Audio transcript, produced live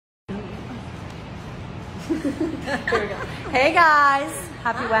Here we go. Hey guys,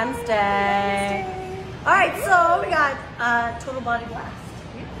 happy Wednesday. All right, so we got total body blast.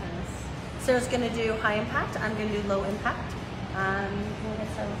 Yes. Sarah's gonna do high impact. I'm gonna do low impact. We'll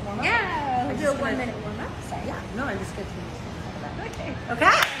get started with warm up. Yeah, we'll do a 1 minute warm up. Sorry, yeah, no, I'm just gonna do that. Okay.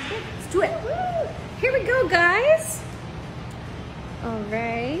 Okay, let's do it. Woo. Here we go, guys. All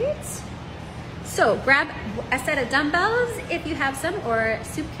right. So grab a set of dumbbells if you have some, or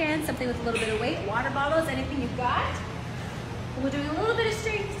soup cans, something with a little bit of weight, water bottles, anything you've got. We're doing a little bit of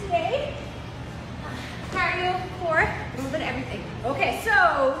strength today. Cardio, core, a little bit of everything. Okay, so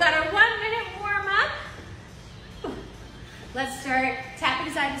we've got our 1 minute warm up. Let's start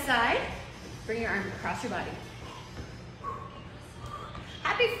tapping side to side. Bring your arm across your body.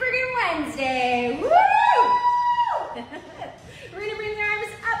 Happy friggin' Wednesday, woo! We're gonna bring the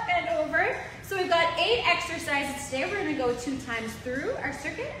arms up and over. So we've got 8 exercises today. We're gonna go 2 times through our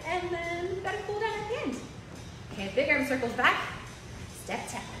circuit, and then we've got a cool down at the end. Okay, big arm circles back, step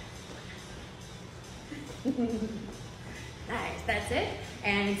tap. Nice, that's it.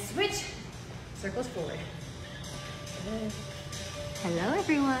 And switch, circles forward. Good. Hello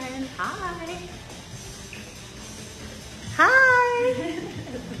everyone, hi. Hi.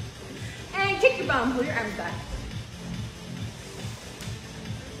 And kick your bum, pull your arms back.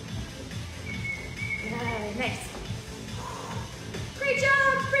 Nice. Great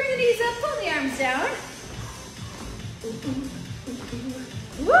job. Bring the knees up, pull the arms down.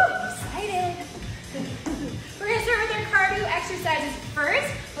 Woo, excited. We're gonna start with our cardio exercises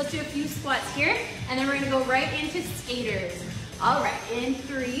first. Let's do a few squats here, and then we're gonna go right into skaters. All right, in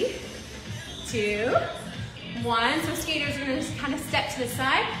 3, 2, 1. So skaters are gonna just kind of step to the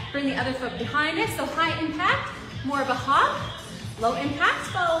side, bring the other foot behind us. So high impact, more of a hop. Low impact,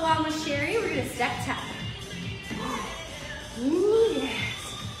 follow along with Sherry. We're gonna step tap. Ooh, yes.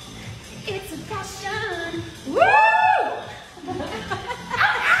 It's a passion. Woo!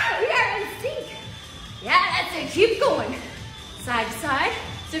 We are in sync. Yeah, that's it. Keep going. Side to side.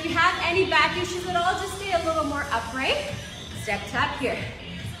 So if you have any back issues at all, just stay a little more upright. Step tap here.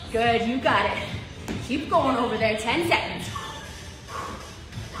 Good, you got it. Keep going over there. 10 seconds.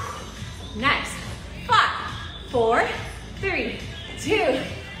 Nice. 5, 4, 3, 2,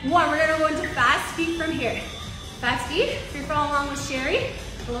 1. We're gonna go into fast feet from here. Fast feet, if you're following along with Sherry,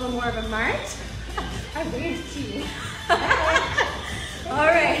 a little more of a march. I waved to you. All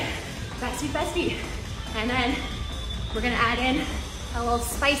right, fast feet. And then we're gonna add in a little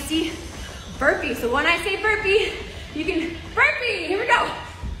spicy burpee. So when I say burpee, you can burpee, here we go.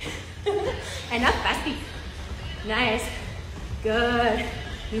 Enough, fast feet. Nice, good.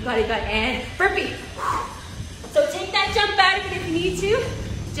 You got it, and burpee. So take that jump out of it if you need to.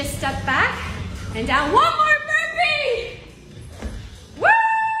 Just step back and down. One more burpee. Woo!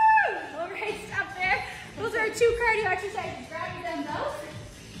 All right, stop there. Those are our 2 cardio exercises. Grab your dumbbells.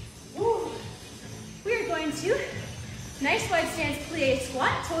 Woo. We are going to nice wide stance plie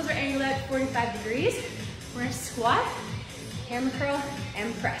squat. Toes are angled out 45 degrees. We're gonna squat, hammer curl,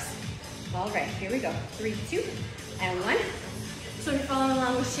 and press. All right, here we go. 3, 2, and 1. So if you're following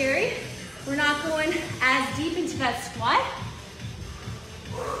along with Sherry, we're not going as deep into that squat.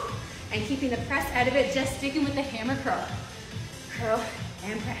 And keeping the press out of it, just sticking with the hammer curl. Curl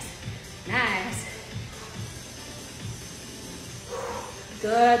and press. Nice.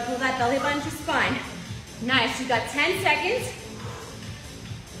 Good, pull that belly button to spine. Nice, you got 10 seconds.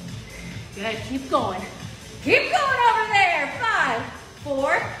 Good, keep going. Keep going over there. 5,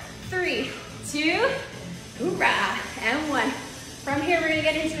 4, 3, 2, hoorah, and 1. From here, we're gonna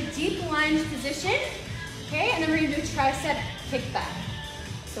get into a deep lunge position, okay? And then we're gonna do a tricep kickback.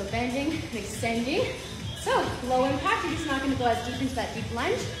 So bending and extending. So low impact, you're just not gonna go as deep into that deep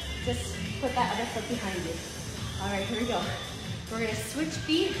lunge. Just put that other foot behind you. All right, here we go. We're gonna switch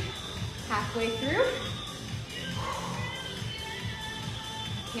feet halfway through.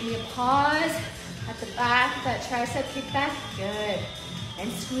 Give me a pause at the back of that tricep kickback. Good.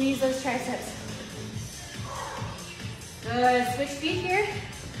 And squeeze those triceps. Good, switch feet here,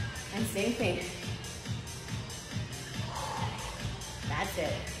 and same thing. That's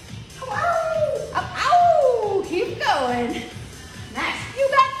it. Ow, up, ow, keep going. Next, you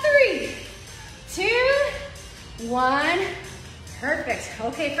got 3, 2, 1, perfect.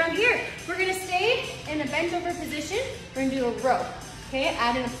 Okay, from here, we're gonna stay in a bent over position. We're gonna do a row, okay?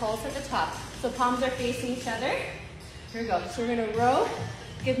 Add in a pulse at the top. So palms are facing each other. Here we go, so we're gonna row.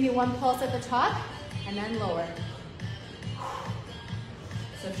 Give me 1 pulse at the top, and then lower.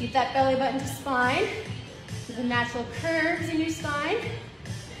 So keep that belly button to spine. Keep the natural curves in your spine.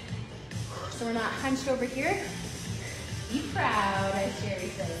 So we're not hunched over here. Be proud, as Sherry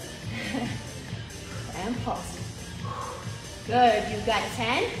says. And Good, you've got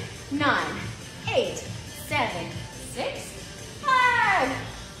 10, 9, 8, 7, 6, 5,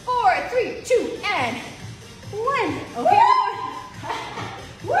 4, 3, 2, and 1. Okay,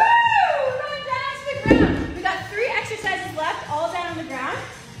 woo! We're going down to the ground. We got 3 exercises left, all down on the ground.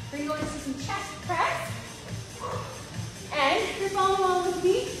 We're going to go into some chest press. And if you're following along with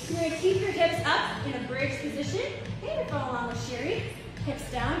me, you're going to keep your hips up in a bridge position. Okay, you're following along with Sherry.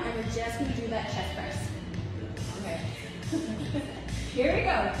 Hips down, and we're just going to do that chest press. Okay. Here we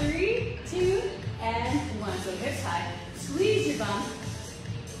go. 3, 2, and 1. So hips high. Squeeze your bum.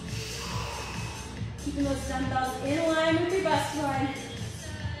 Keeping those dumbbells in line with your bust line.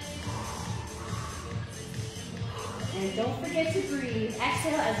 And don't forget to breathe.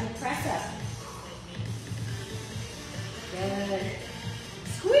 Exhale as you press up. Good.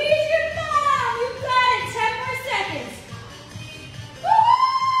 Squeeze your thumb. You got it. 10 more seconds.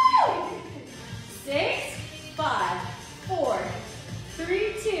 Woo-hoo! 6, 5, 4,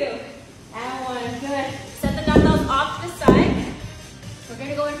 3, 2, and 1. Good. Set the dumbbells off to the side. We're going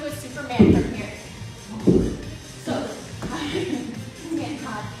to go into a Superman from here. So, getting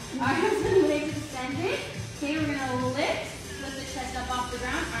hot. Arms and legs extended. Okay, we're going to lift the chest up off the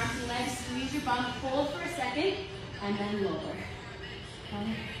ground. Arms and legs, squeeze your bum, hold for a second, and then lower.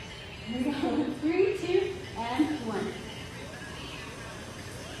 Okay. Here we go. 3, 2, and 1.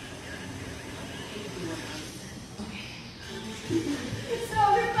 Okay. So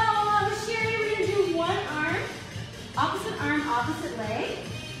we're following along with Sherry. We're going to do one arm, opposite leg,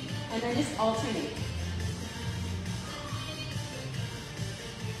 and then just alternate.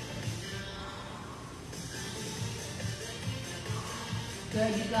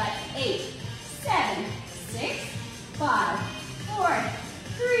 Good, you got 8, 7, 6, 5, 4,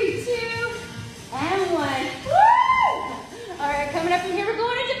 3, 2, and 1. Woo! All right, coming up from here, we're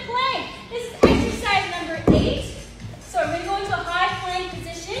going into plank. This is exercise number 8. So we're going to go into a high plank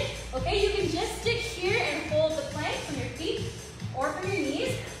position. Okay, you can just stick here and hold the plank from your feet or from your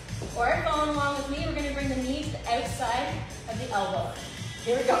knees. Or following along with me, we're going to bring the knee to the outside of the elbow.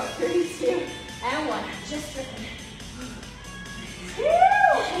 Here we go, 3, 2, and 1. Just for it.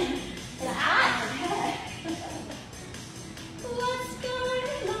 It's hot. What's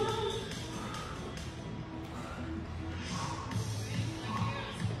going on?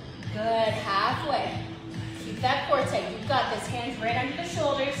 Good, halfway. Keep that core tight. You've got this. Hands right under the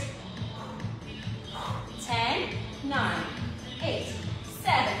shoulders. 10, 9, 8,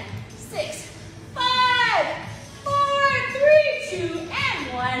 7, 6, 5, 4, 3, 2, and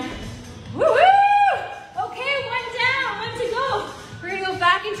 1. Woo-hoo! Okay, 1 down, 1 to go. We're gonna go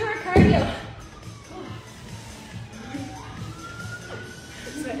back into our cardio.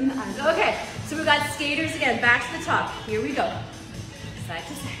 Okay, so we've got skaters again, back to the top. Here we go. Side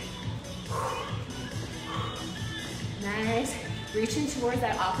to side. Nice. Reaching towards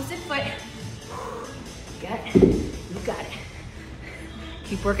that opposite foot. Good. You got it.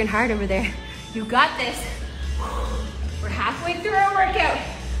 Keep working hard over there. You got this. We're halfway through our workout.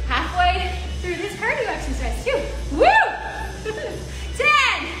 Halfway through this cardio exercise too. Woo! 10,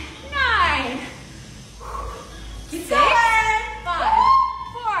 9, 6, 5,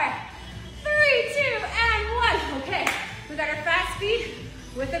 4, 3, 2, and 1. Okay, we got our fast feet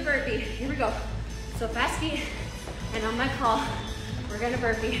with a burpee. Here we go. So fast feet, and on my call, we're gonna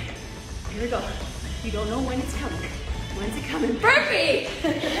burpee. Here we go. You don't know when it's coming. When's it coming? Burpee!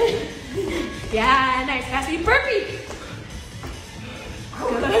 Yeah, nice. Fast feet, burpee!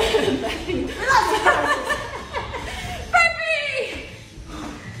 Good. Burpee!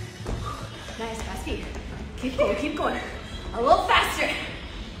 Nice, fast feet. Keep going, keep going. A little faster.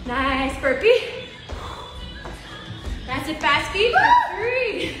 Nice, burpee. That's it, fast feet.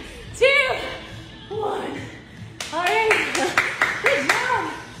 3, 2, 1. All right, good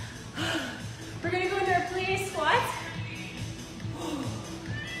job. We're gonna go into our plie squats.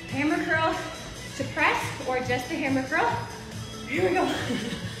 Hammer curl to press, or just the hammer curl. Here we go.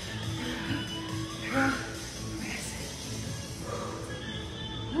 Curl, press.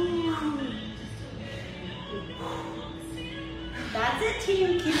 That's it,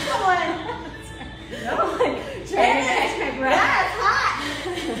 team. Keep going. No, trying to catch my breath. Yeah, it's hot.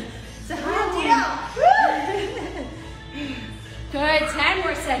 It's a hot one. Good, 10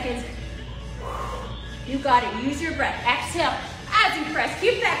 more seconds. You got it, use your breath. Exhale, as you press,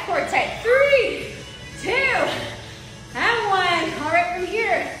 keep that core tight. 3, 2, and 1. All right, from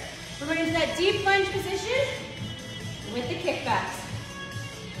here, we're going into that deep lunge position with the kickbacks.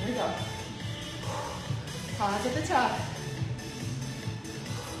 Here we go. Pause at the top.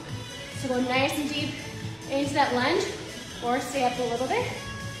 So go nice and deep into that lunge, or stay up a little bit.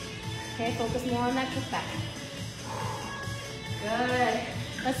 Okay, focus more on that kickback. Good.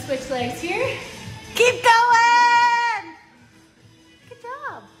 Let's switch legs here. Keep going. Good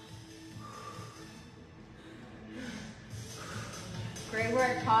job. Great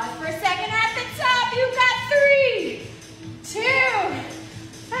work. Pause for a second at the top. You've got 3, 2,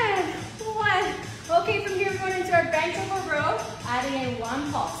 and 1. Okay, from here we're going into our bench over row, adding in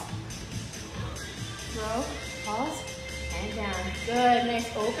 1 pulse. Row, pulse, and down. Good, nice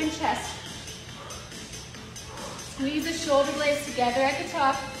open chest. Squeeze the shoulder blades together at the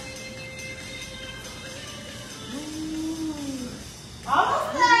top.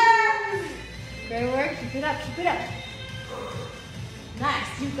 Almost there. Great work. Keep it up, keep it up. Nice.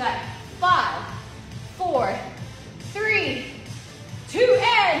 You've got 5, 4, 3, 2,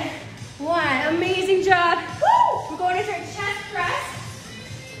 and 1. Amazing job. Woo! We're going into our chest press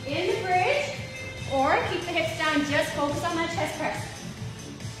in the bridge, or keep the hips down. Just focus on that chest press.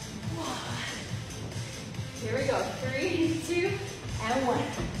 Here we go. 3, 2, and 1.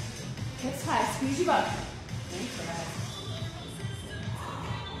 Hips high. Squeeze your butt. And press.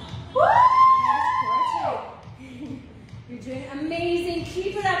 Woo! You're doing amazing.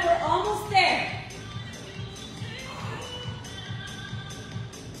 Keep it up. We're almost there.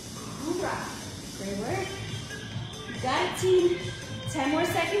 Hoorah. Great work. You got it, team. 10 more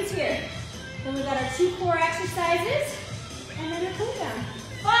seconds here. Then we got our 2 core exercises, and then a cool down.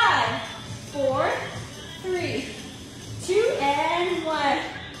 5, 4, 3, 2, and 1.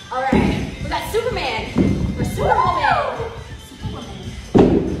 All right. We got Superman. We're Superwoman.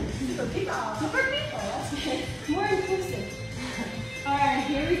 Super people. Super people. That's good. More inclusive. All right,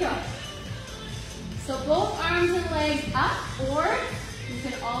 here we go. So both arms and legs up, or you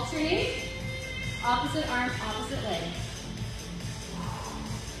can alternate. Opposite arm, opposite leg.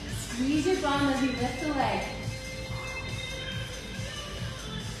 Squeeze your bum as you lift the leg.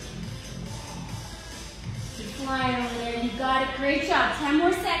 Keep flying over there. You got it. Great job. 10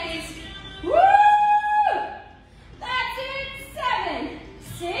 more seconds. Woo! That's it. 7,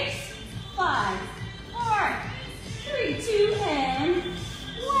 6, 5, 4, 3, 2, and 1.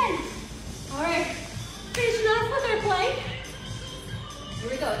 All right. Finishing off with our plank. Here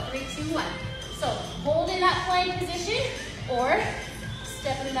we go. 3, 2, 1. So hold in that plank position, or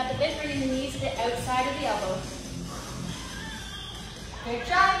stepping it up a bit, bringing the knees to the outside of the elbow. Good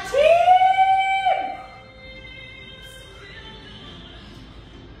job, team!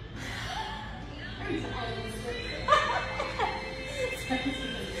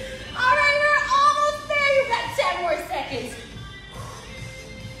 All right, we're almost there. You've got 10 more seconds.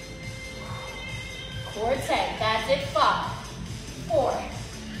 Core 10. That's it. 5, 4,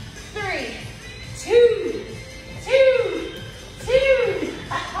 3, 2, 2, 2, 2,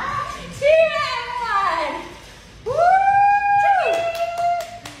 and 1. Woo!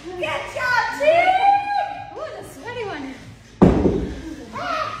 Good job, team! Ooh, the sweaty one.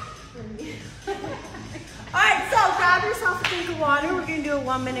 All right, so grab yourself a drink of water. We're going to do a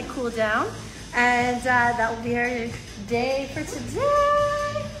 1-minute cool down, and that will be our day for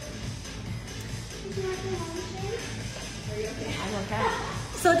today. I'm okay.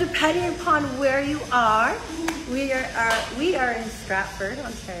 So depending upon where you are, we are in Stratford,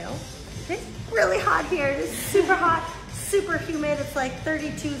 Ontario. It's really hot here. It is super hot, super humid. It's like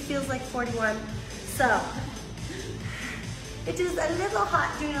 32, feels like 41. So it is a little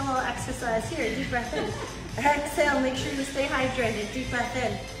hot doing a little exercise here. Deep breath in. Exhale, make sure you stay hydrated. Deep breath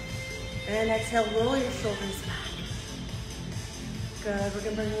in. And exhale, roll your shoulders back. Good, we're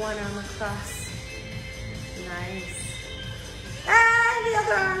gonna bring one arm across. Nice. And the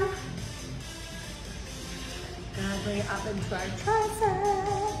other arm. Good, bring it up into our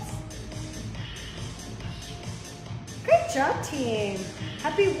triceps. Great job, team.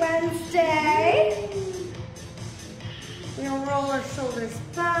 Happy Wednesday. We're gonna roll our shoulders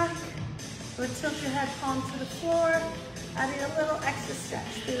back. We'll tilt your head palm to the floor, adding a little extra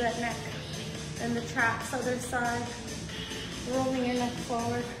stretch through that neck and the traps, other side. Rolling your neck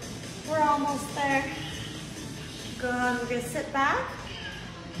forward. We're almost there. Good, we're gonna sit back,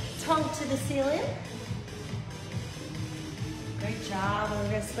 tongue to the ceiling. Great job, and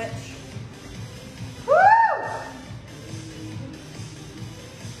we're gonna switch. Woo!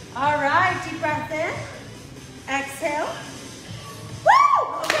 All right, deep breath in, exhale.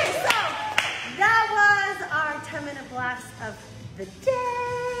 Woo! Okay, so that was our 10-minute blast of the day.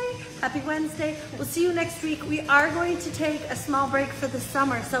 Happy Wednesday. We'll see you next week. We are going to take a small break for the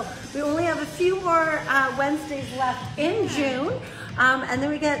summer. So we only have a few more Wednesdays left in June. And then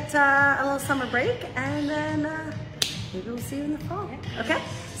we get a little summer break. And then maybe we'll see you in the fall. Okay?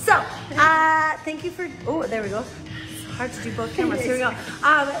 So thank you for, oh, there we go. It's hard to do both cameras. Here we go.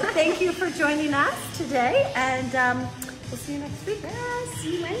 Thank you for joining us today. And We'll see you next week. Yeah,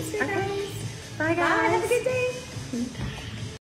 see you Wednesday, Okay. guys. Bye, guys. Bye. Have a good day.